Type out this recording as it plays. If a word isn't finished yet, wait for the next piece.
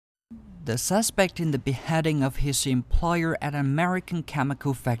The suspect in the beheading of his employer at an American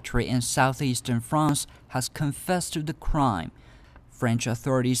chemical factory in southeastern France has confessed to the crime. French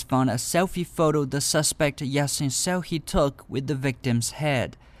authorities found a selfie photo the suspect Yassin Salhi took with the victim's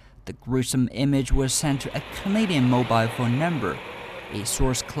head. The gruesome image was sent to a Canadian mobile phone number. A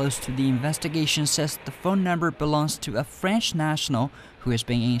source close to the investigation says the phone number belongs to a French national who has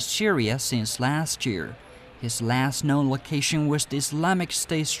been in Syria since last year. His last known location was the Islamic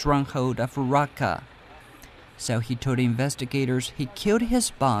State stronghold of Raqqa. So he told investigators he killed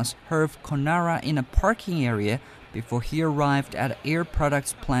his boss, Hervé Conara, in a parking area before he arrived at an Air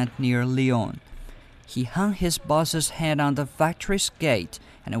Products plant near Lyon. He hung his boss's head on the factory's gate,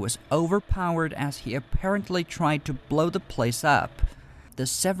 and it was overpowered as he apparently tried to blow the place up. The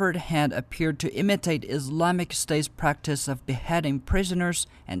severed head appeared to imitate Islamic State's practice of beheading prisoners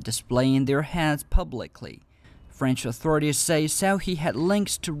and displaying their heads publicly. French authorities say Salhi had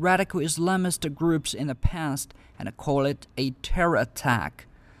links to radical Islamist groups in the past and call it a terror attack.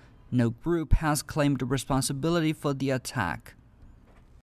 No group has claimed responsibility for the attack.